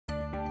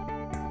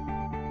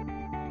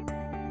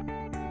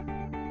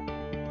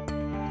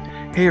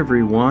Hey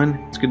everyone,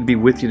 it's good to be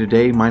with you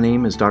today. My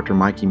name is Dr.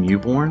 Mikey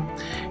Mewborn,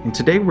 and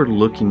today we're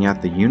looking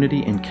at the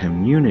unity and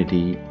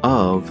community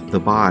of the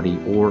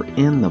body, or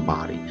in the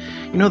body.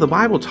 You know, the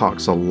Bible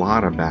talks a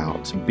lot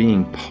about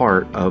being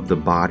part of the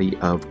body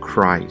of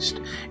Christ.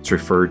 It's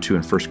referred to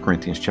in 1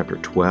 Corinthians chapter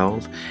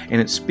 12,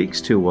 and it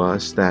speaks to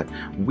us that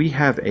we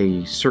have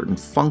a certain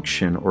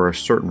function or a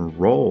certain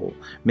role,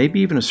 maybe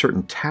even a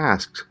certain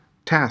task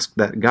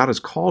that God has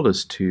called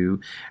us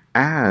to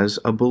as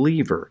a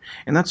believer.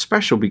 And that's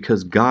special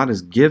because God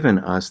has given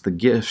us the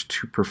gifts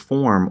to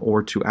perform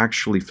or to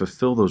actually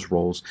fulfill those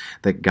roles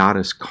that God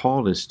has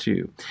called us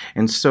to.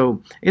 And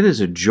so it is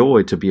a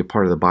joy to be a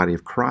part of the body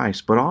of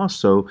Christ, but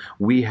also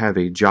we have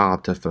a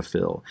job to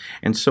fulfill.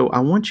 And so I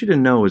want you to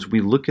know as we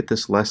look at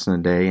this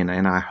lesson today,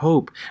 and I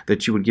hope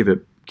that you would get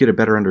a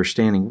better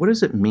understanding. What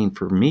does it mean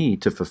for me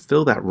to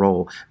fulfill that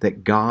role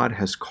that God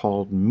has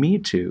called me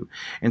to?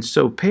 And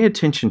so pay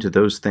attention to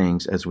those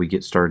things as we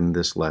get started in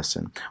this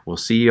lesson. We'll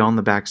see you on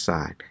the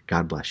backside.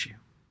 God bless you.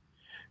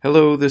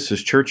 Hello, this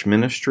is Church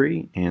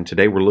Ministry, and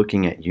today we're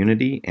looking at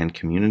unity and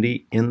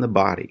community in the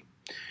body.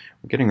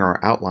 We're getting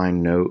our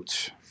outline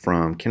notes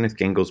from Kenneth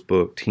Gaingold's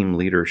book, Team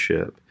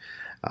Leadership.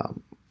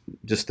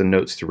 Just the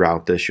notes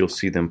throughout this, you'll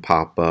see them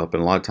pop up,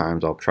 and a lot of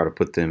times I'll try to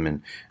put them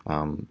in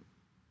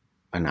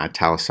an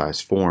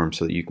italicized form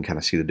so that you can kind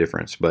of see the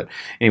difference. But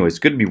anyway, it's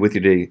good to be with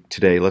you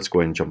today. Let's go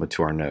ahead and jump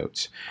into our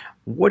notes.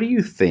 What do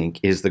you think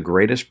is the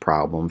greatest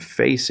problem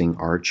facing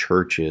our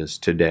churches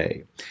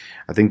today?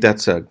 I think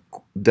that's a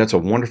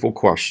wonderful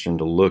question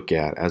to look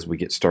at as we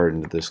get started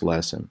into this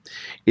lesson.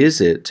 Is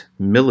it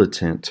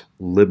militant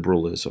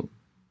liberalism?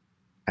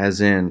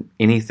 As in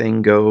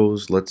anything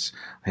goes,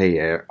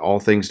 all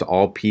things to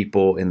all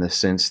people, in the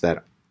sense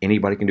that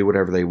anybody can do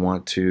whatever they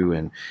want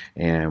to,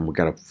 and we've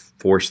got to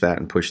force that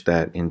and push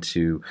that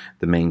into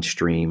the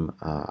mainstream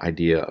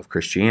idea of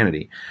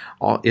Christianity.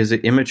 Is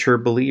it immature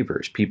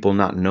believers, people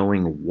not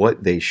knowing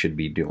what they should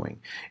be doing?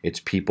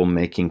 It's people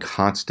making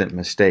constant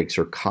mistakes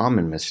or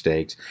common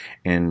mistakes,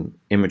 and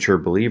immature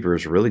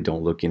believers really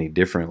don't look any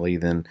differently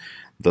than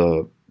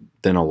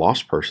a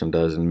lost person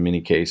does in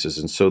many cases.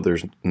 And so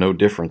there's no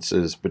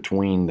differences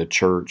between the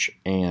church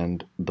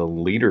and the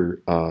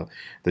leader,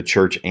 the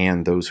church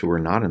and those who are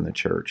not in the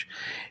church.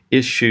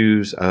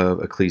 Issues of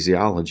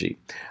ecclesiology.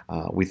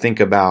 We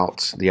think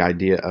about the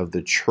idea of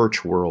the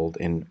church world,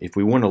 and if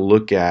we want to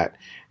look at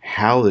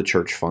how the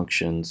church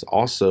functions,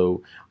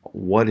 also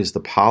what is the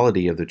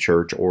polity of the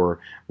church, or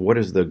what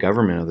is the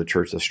government of the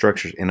church, the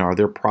structures, and are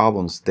there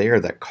problems there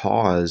that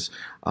cause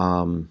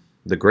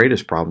the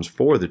greatest problems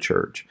for the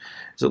church?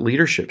 Is it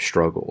leadership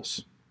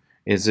struggles?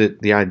 Is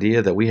it the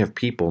idea that we have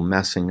people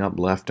messing up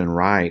left and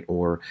right,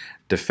 or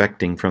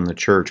defecting from the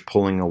church,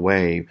 pulling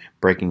away,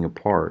 breaking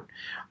apart?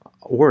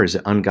 Or is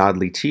it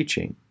ungodly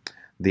teaching?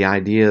 The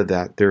idea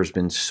that there's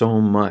been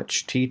so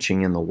much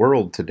teaching in the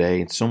world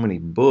today, and so many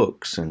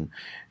books, and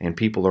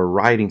people are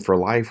writing for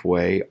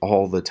Lifeway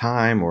all the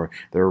time, or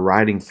they're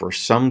writing for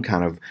some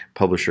kind of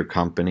publisher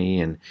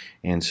company,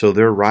 and so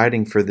they're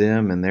writing for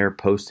them, and they're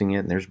posting it,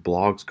 and there's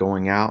blogs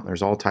going out, and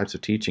there's all types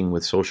of teaching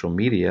with social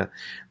media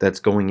that's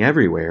going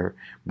everywhere.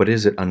 But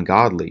is it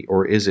ungodly,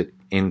 or is it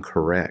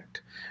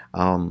incorrect?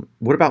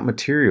 What about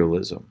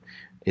materialism?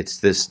 It's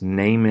this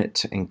name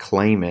it and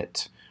claim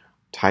it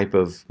type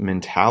of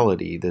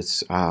mentality.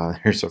 There's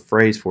a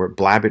phrase for it,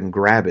 blab it and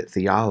grab it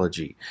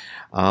theology,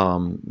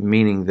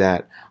 meaning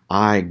that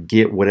I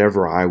get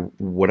whatever I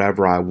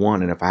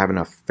want, and if I have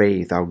enough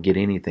faith, I'll get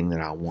anything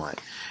that I want.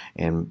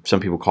 And some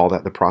people call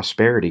that the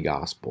prosperity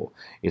gospel.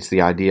 It's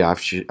the idea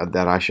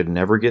that I should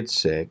never get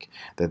sick,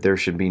 that there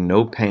should be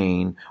no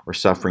pain or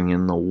suffering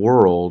in the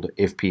world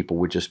if people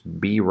would just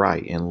be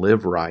right and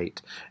live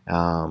right,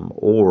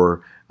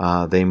 or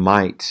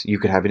you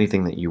could have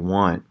anything that you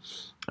want,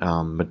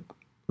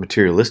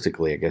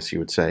 materialistically, I guess you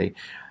would say,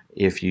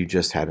 if you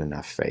just had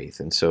enough faith.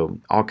 And so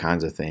all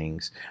kinds of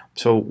things.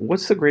 So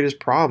what's the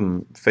greatest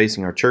problem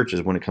facing our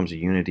churches when it comes to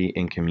unity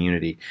and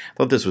community? I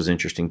thought this was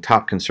interesting.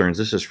 Top concerns.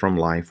 This is from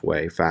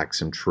Lifeway,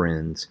 Facts and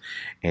Trends.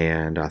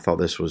 And I thought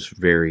this was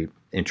very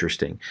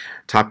interesting.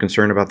 Top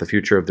concern about the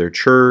future of their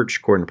church,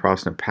 according to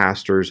Protestant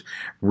pastors,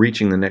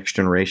 reaching the next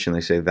generation.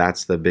 They say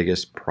that's the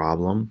biggest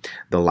problem.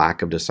 The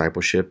lack of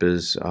discipleship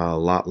is a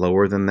lot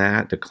lower than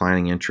that.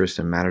 Declining interest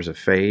in matters of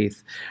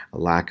faith, a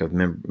lack of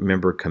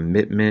member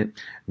commitment.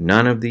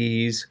 None of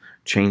these.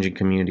 Changing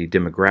community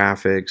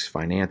demographics,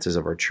 finances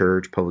of our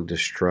church, public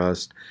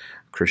distrust,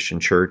 Christian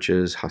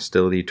churches,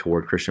 hostility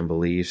toward Christian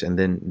beliefs, and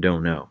then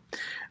don't know.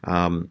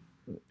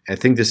 I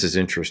think this is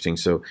interesting.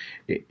 So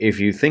if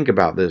you think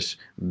about this,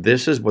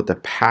 this is what the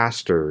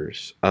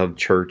pastors of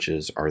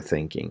churches are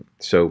thinking.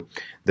 So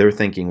they're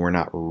thinking we're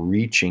not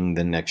reaching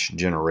the next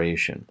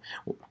generation.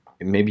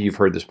 Maybe you've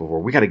heard this before.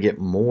 We got to get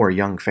more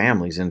young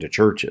families into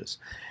churches.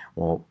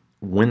 Well,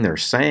 when they're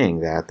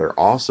saying that, they're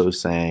also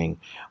saying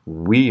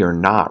we are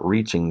not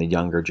reaching the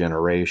younger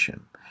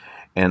generation.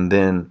 And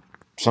then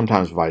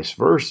sometimes vice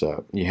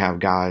versa. You have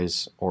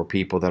guys or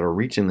people that are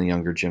reaching the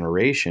younger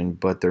generation,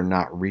 but they're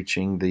not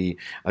reaching the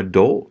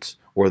adults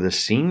or the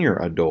senior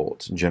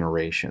adult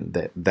generation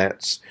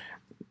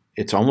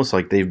it's almost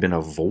like they've been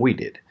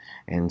avoided.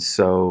 And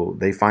so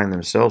they find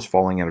themselves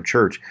falling out of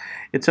church.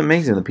 It's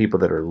amazing the people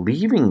that are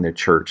leaving the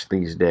church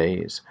these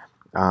days.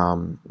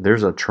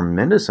 There's a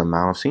tremendous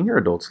amount of senior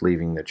adults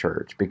leaving the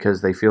church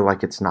because they feel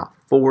like it's not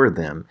for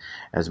them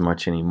as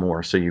much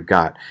anymore. So you've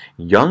got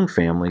young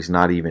families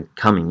not even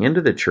coming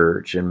into the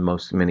church in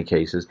many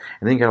cases,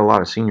 and then you got a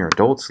lot of senior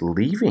adults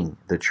leaving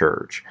the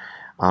church.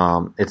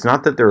 It's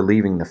not that they're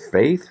leaving the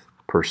faith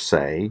per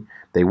se.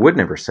 They would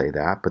never say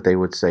that, but they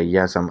would say,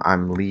 yes,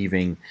 I'm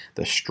leaving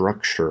the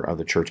structure of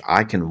the church.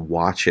 I can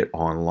watch it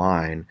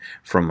online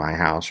from my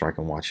house, or I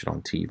can watch it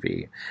on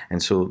TV.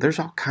 And so there's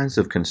all kinds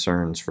of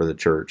concerns for the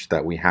church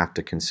that we have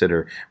to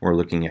consider when we're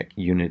looking at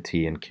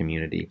unity and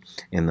community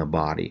in the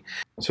body.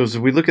 So as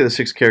we look at the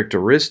 6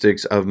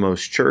 characteristics of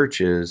most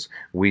churches,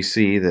 we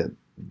see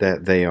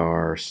that they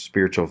are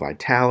spiritual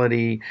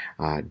vitality,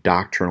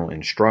 doctrinal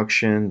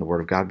instruction, the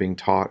Word of God being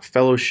taught,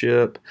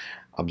 fellowship,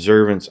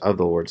 observance of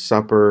the Lord's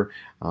Supper.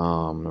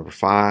 Number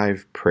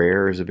 5,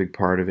 prayer is a big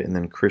part of it, and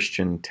then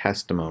Christian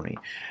testimony.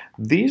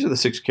 These are the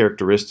 6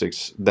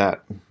 characteristics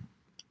that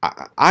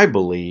I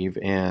believe,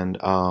 and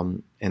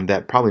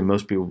that probably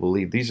most people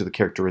believe. These are the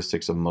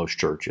characteristics of most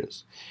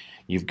churches.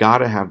 You've got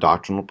to have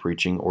doctrinal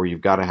preaching, or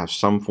you've got to have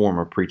some form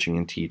of preaching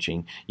and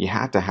teaching. You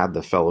have to have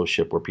the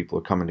fellowship where people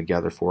are coming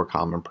together for a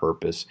common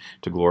purpose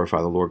to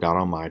glorify the Lord God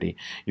Almighty.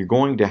 You're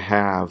going to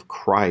have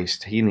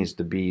Christ. He needs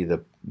to be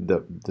the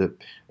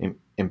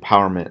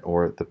empowerment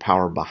or the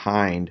power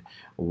behind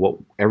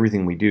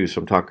everything we do.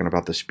 So I'm talking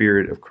about the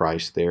Spirit of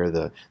Christ there,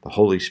 the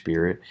Holy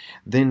Spirit.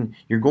 Then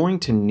you're going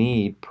to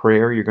need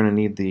prayer. You're going to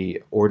need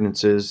the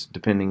ordinances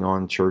depending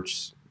on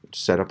church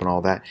setup and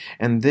all that.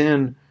 And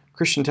then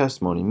Christian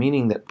testimony,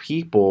 meaning that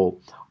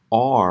people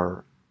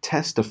are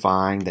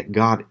testifying that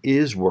God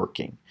is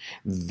working.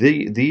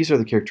 These are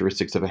the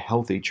characteristics of a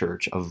healthy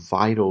church,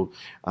 the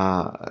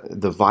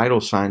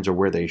vital signs are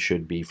where they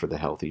should be for the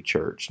healthy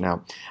church.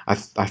 Now, I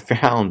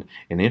found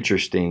an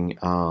interesting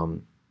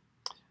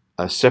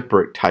a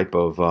separate type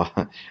of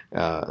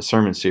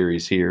sermon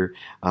series here,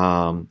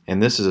 and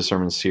this is a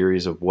sermon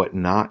series of what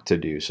not to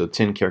do. So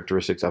 10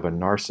 characteristics of a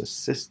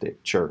narcissistic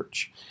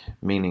church,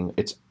 meaning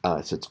it's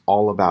us, it's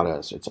all about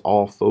us, it's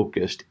all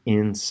focused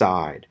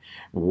inside.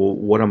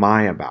 What am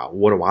I about?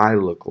 What do I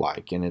look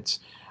like? And it's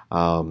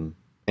and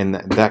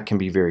that can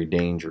be very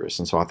dangerous.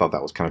 And so I thought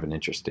that was kind of an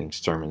interesting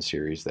sermon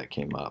series that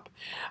came up.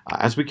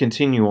 As we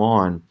continue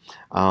on,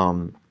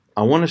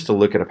 I want us to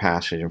look at a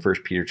passage in 1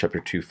 Peter chapter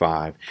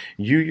 2:5.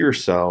 You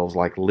yourselves,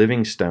 like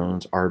living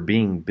stones, are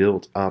being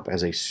built up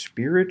as a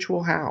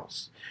spiritual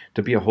house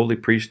to be a holy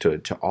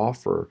priesthood, to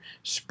offer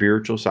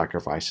spiritual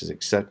sacrifices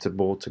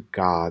acceptable to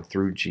God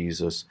through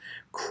Jesus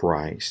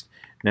Christ.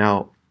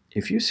 Now,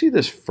 if you see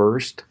this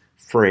first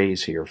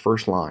phrase here,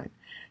 first line,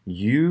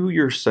 you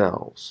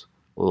yourselves,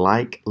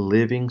 like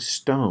living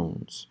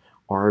stones,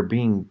 are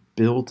being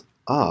built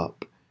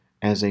up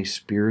as a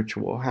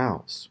spiritual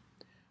house.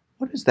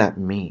 What does that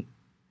mean?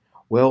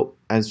 Well,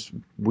 as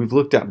we've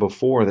looked at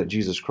before, that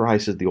Jesus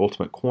Christ is the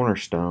ultimate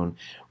cornerstone,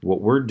 what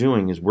we're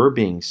doing is we're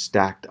being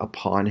stacked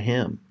upon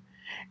Him.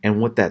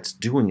 And what that's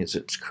doing is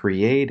it's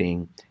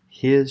creating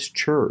His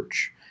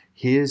church,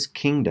 His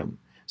kingdom.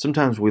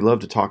 Sometimes we love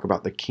to talk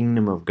about the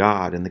kingdom of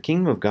God, and the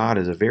kingdom of God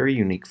is a very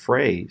unique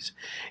phrase.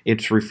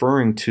 It's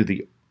referring to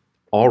the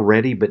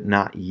already but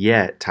not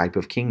yet type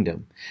of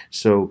kingdom.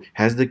 So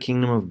has the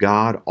kingdom of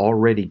God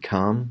already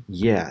come?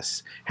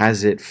 Yes.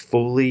 Has it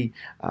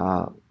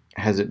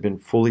been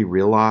fully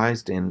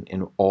realized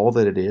in all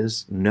that it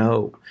is?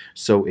 No.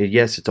 So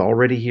yes, it's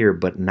already here,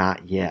 but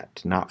not yet,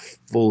 not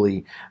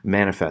fully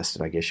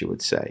manifested, I guess you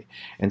would say.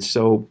 And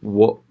so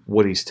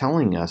what he's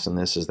telling us in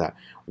this is that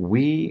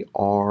we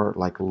are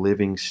like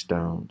living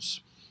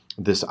stones.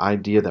 This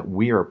idea that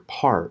we are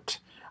part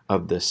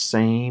of the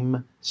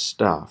same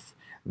stuff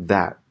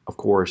that, of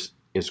course,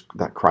 is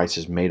that Christ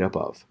is made up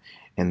of.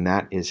 And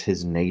that is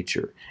His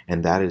nature,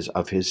 and that is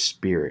of His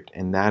Spirit,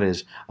 and that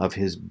is of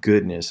His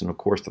goodness. And of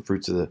course, the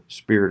fruits of the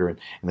Spirit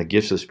and the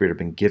gifts of the Spirit have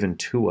been given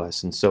to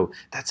us. And so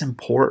that's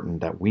important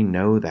that we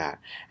know that.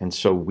 And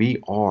so we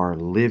are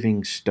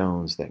living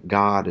stones that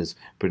God is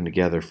putting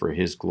together for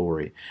His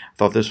glory. I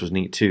thought this was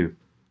neat too.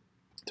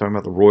 Talking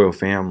about the royal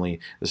family,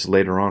 this is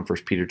later on,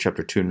 1 Peter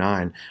chapter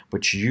 2:9.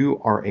 But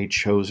you are a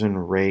chosen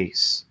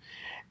race,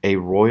 a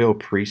royal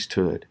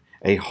priesthood,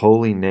 a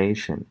holy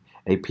nation,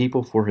 a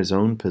people for His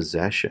own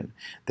possession,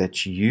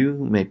 that you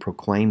may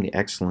proclaim the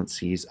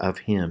excellencies of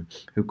Him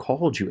who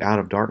called you out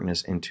of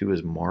darkness into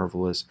His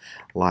marvelous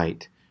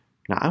light.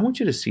 Now, I want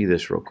you to see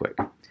this real quick.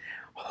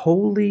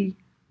 Holy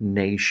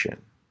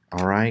nation,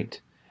 all right?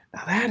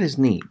 Now, that is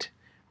neat,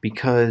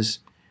 because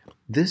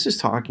this is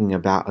talking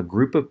about a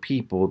group of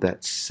people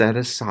that's set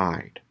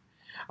aside,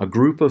 a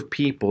group of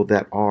people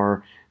that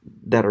are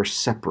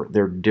separate,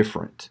 they're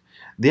different.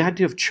 The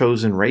idea of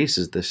chosen race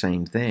is the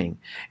same thing.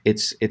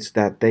 It's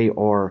that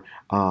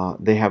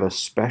they have a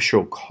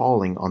special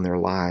calling on their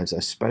lives,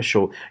 a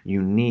special,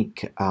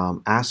 unique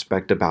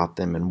aspect about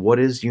them. And what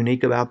is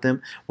unique about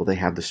them? Well, they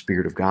have the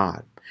Spirit of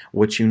God.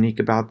 What's unique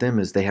about them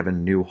is they have a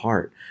new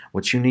heart.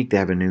 What's unique, they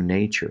have a new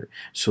nature.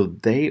 So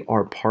they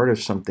are part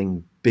of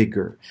something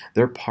bigger.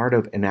 They're part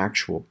of an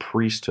actual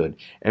priesthood.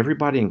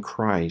 Everybody in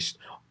Christ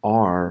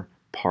are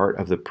part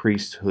of the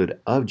priesthood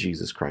of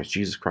Jesus Christ.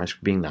 Jesus Christ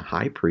being the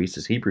high priest,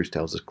 as Hebrews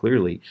tells us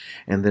clearly.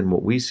 And then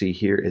what we see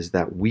here is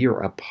that we are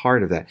a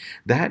part of that.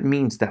 That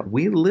means that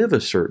we live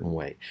a certain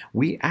way.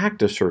 We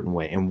act a certain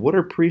way. And what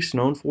are priests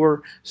known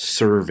for?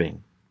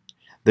 Serving.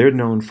 They're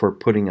known for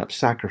putting up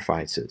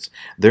sacrifices.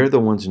 They're the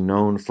ones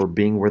known for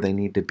being where they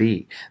need to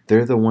be.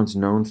 They're the ones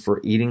known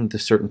for eating the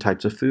certain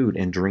types of food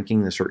and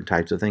drinking the certain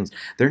types of things.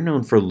 They're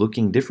known for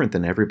looking different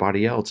than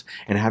everybody else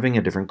and having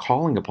a different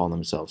calling upon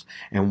themselves.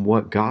 And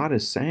what God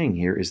is saying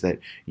here is that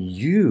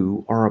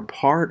you are a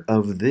part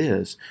of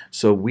this,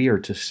 so we are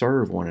to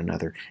serve one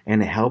another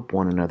and help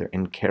one another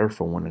and care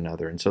for one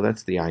another. And so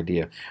that's the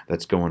idea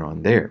that's going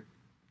on there.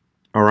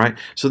 All right,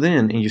 so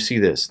then you see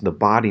this, the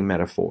body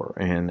metaphor,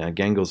 and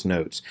Gangel's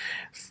notes,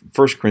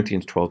 1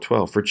 Corinthians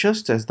 12:12. For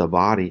just as the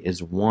body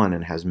is one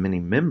and has many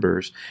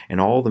members, and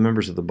all the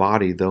members of the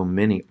body, though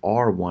many,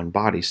 are one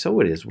body, so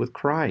it is with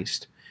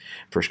Christ.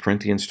 1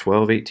 Corinthians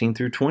 12:18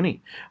 through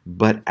 20.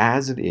 But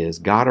as it is,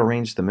 God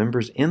arranged the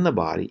members in the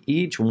body,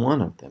 each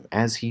one of them,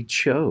 as He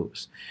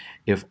chose.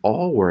 If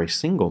all were a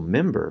single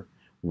member,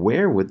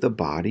 where would the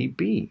body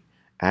be?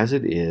 As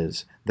it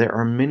is, there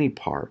are many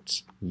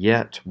parts,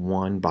 yet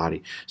one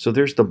body. So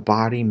there's the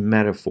body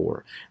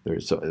metaphor.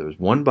 There's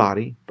one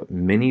body, but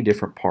many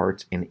different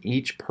parts, and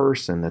each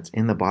person that's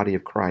in the body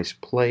of Christ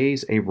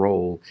plays a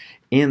role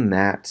in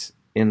that,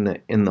 in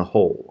the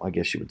whole, I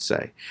guess you would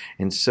say.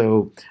 And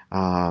so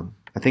I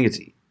think it's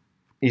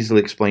easily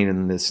explained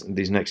in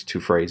these next two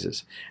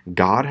phrases.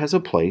 God has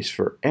a place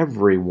for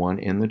everyone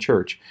in the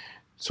church.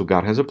 So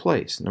God has a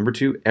place. Number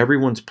two,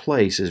 everyone's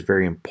place is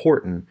very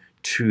important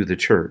to the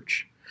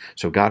church.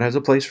 So God has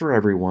a place for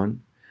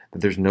everyone,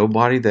 that there's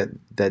nobody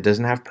that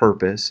doesn't have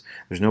purpose.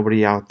 There's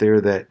nobody out there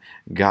that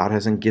God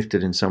hasn't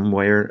gifted in some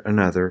way or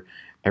another.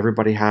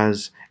 Everybody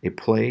has a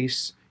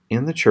place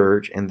in the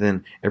church, and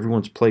then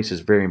everyone's place is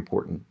very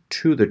important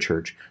to the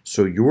church.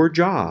 So your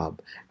job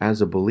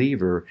as a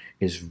believer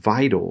is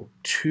vital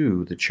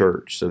to the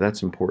church. So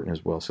that's important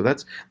as well. So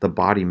that's the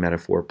body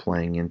metaphor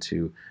playing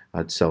into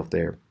itself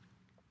there.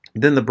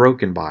 Then the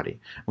broken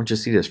body. I want you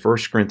to see this,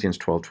 1 Corinthians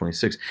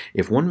 12:26.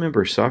 If one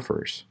member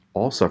suffers,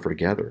 all suffer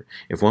together.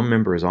 If one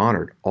member is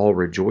honored, all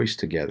rejoice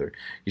together.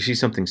 You see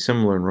something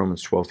similar in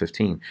Romans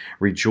 12:15.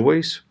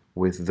 Rejoice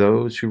with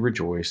those who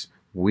rejoice,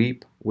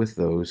 weep with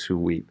those who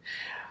weep.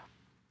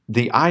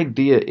 The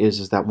idea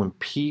is that when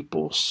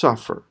people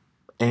suffer,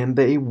 and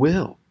they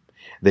will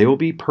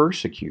be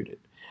persecuted.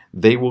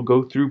 They will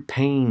go through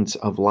pains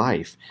of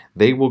life.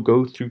 They will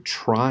go through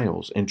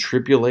trials and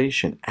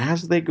tribulation.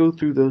 As they go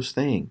through those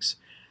things,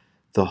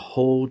 the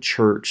whole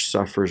church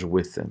suffers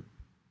with them.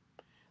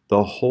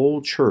 The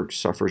whole church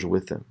suffers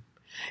with them.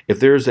 If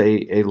there's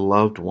a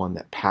loved one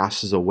that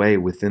passes away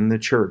within the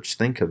church,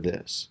 think of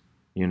this.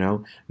 You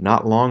know,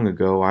 not long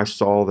ago I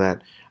saw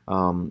that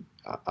a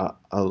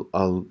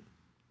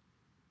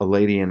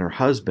lady and her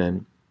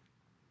husband,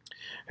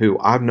 who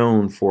I've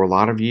known for a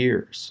lot of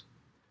years,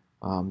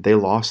 they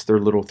lost their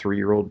little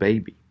 3-year-old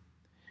baby.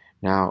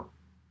 Now,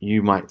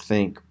 you might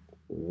think,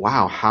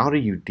 wow, how do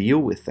you deal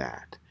with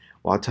that?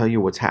 Well, I'll tell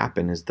you what's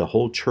happened is the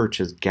whole church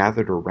has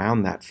gathered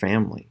around that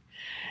family.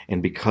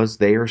 And because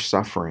they are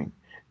suffering,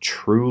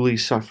 truly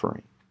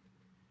suffering,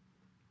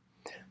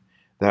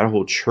 that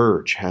whole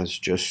church has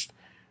just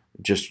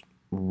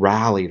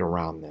rallied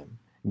around them,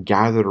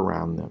 gathered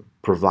around them,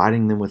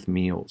 providing them with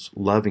meals,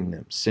 loving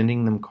them,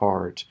 sending them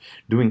cards,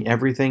 doing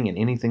everything and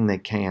anything they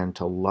can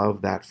to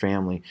love that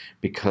family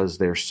because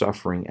they're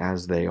suffering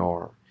as they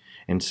are.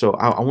 And so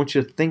I want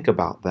you to think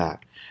about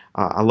that.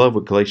 I love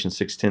what Galatians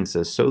 6:10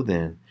 says. So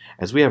then,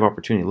 as we have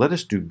opportunity, let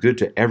us do good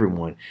to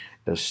everyone,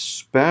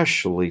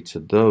 especially to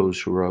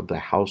those who are of the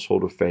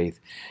household of faith.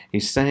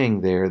 He's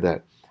saying there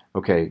that,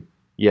 okay,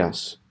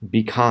 yes,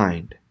 be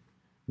kind,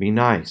 be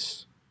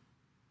nice,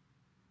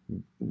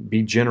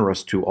 be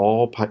generous to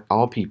all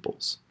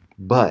peoples,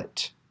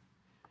 but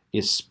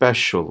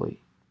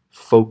especially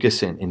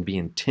focus in and be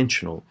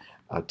intentional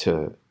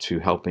to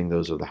helping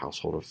those of the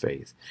household of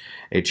faith.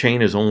 A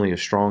chain is only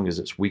as strong as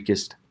its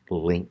weakest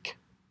link.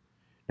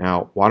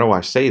 Now, why do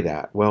I say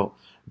that? Well,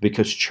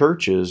 because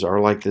churches are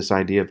like this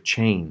idea of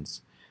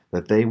chains,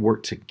 that they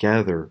work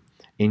together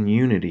in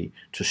unity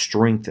to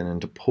strengthen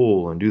and to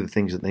pull and do the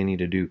things that they need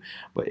to do.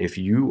 But if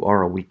you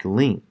are a weak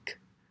link,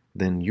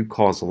 then you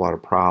cause a lot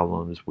of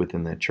problems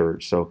within that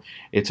church. So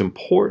it's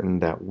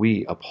important that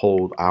we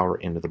uphold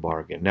our end of the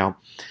bargain. Now,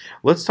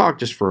 let's talk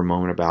just for a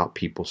moment about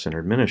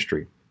people-centered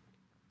ministry.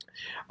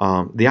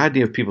 The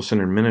idea of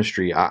people-centered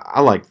ministry,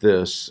 I like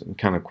this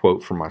kind of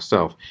quote for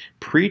myself.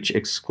 Preach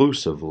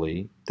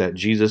exclusively that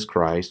Jesus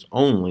Christ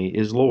only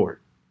is Lord.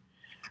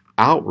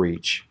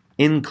 Outreach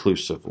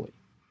inclusively,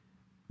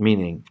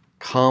 meaning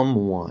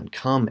come one,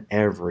 come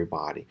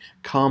everybody,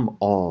 come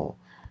all.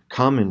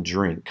 Come and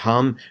drink.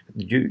 Come,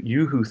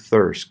 you who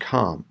thirst,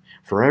 come.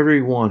 For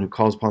everyone who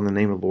calls upon the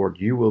name of the Lord,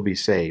 you will be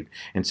saved.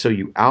 And so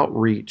you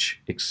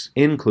outreach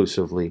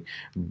inclusively,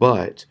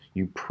 but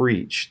you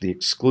preach the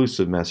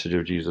exclusive message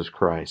of Jesus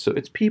Christ. So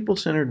it's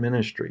people-centered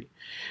ministry.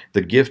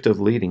 The gift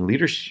of leading.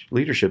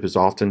 Leadership is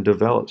often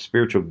developed.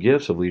 Spiritual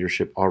gifts of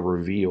leadership are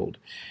revealed.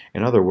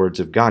 In other words,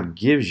 if God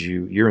gives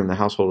you, you're in the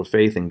household of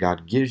faith, and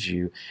God gives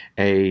you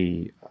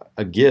a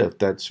gift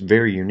that's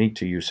very unique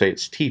to you, say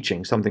it's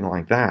teaching, something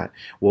like that,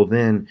 well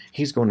then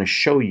He's going to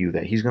show you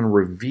that. He's going to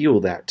reveal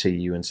that to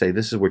you and say,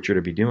 this is what you're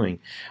to be doing.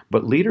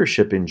 But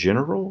leadership in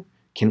general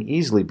can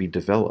easily be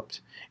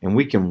developed, and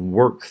we can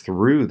work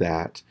through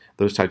that,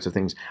 those types of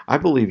things. I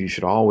believe you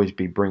should always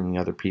be bringing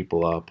other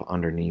people up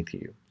underneath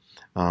you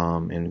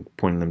and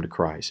pointing them to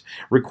Christ.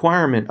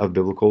 Requirement of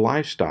biblical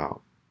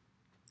lifestyle.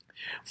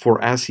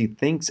 For as he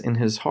thinks in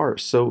his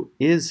heart, so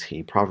is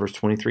he. Proverbs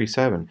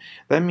 23:7.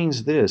 That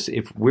means this: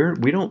 if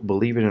we don't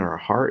believe it in our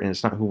heart and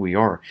it's not who we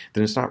are,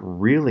 then it's not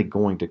really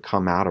going to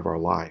come out of our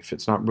life.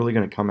 It's not really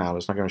going to come out.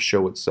 It's not going to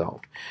show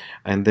itself.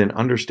 And then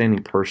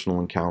understanding personal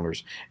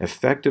encounters.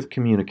 Effective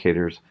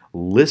communicators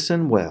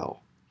listen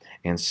well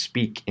and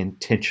speak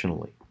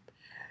intentionally.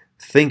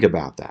 Think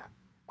about that.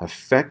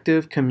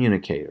 Effective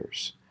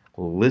communicators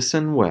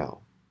listen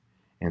well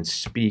and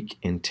speak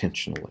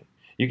intentionally.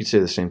 You could say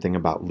the same thing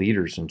about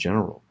leaders in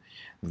general.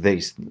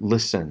 They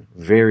listen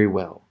very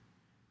well,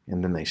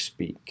 and then they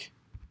speak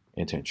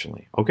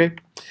intentionally. Okay?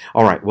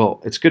 All right.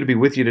 Well, it's good to be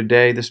with you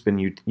today. This has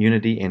been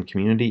Unity and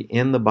Community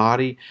in the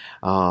Body.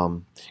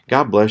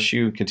 God bless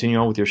you. Continue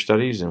on with your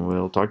studies, and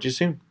we'll talk to you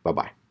soon.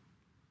 Bye-bye.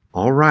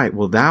 All right,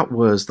 well, that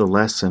was the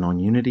lesson on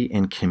unity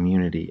and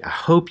community. I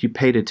hope you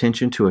paid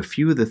attention to a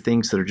few of the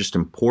things that are just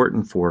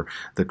important for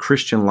the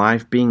Christian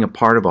life, being a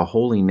part of a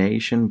holy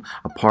nation,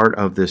 a part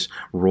of this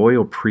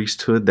royal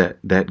priesthood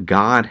that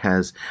God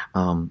has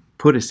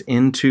put us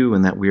into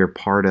and that we are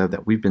part of,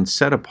 that we've been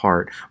set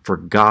apart for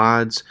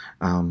God's,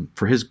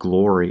 for His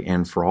glory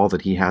and for all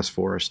that He has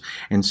for us.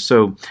 And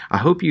so I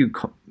hope you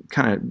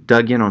kind of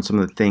dug in on some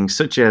of the things,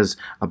 such as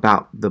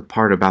about the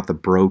part about the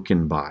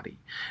broken body.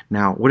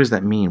 Now, what does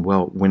that mean?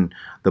 Well, when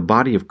the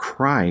body of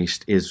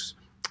Christ is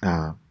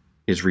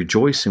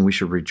rejoicing, we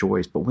should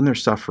rejoice. But when they're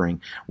suffering,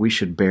 we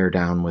should bear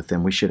down with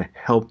them. We should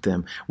help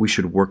them. We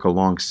should work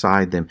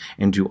alongside them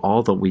and do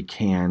all that we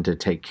can to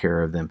take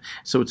care of them.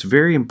 So it's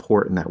very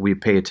important that we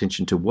pay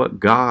attention to what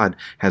God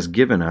has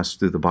given us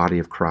through the body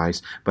of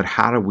Christ, but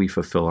how do we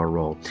fulfill our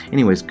role?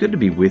 Anyways, good to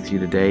be with you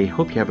today.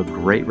 Hope you have a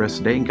great rest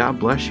of the day, and God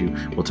bless you.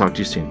 We'll talk to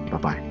you soon.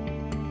 Bye-bye.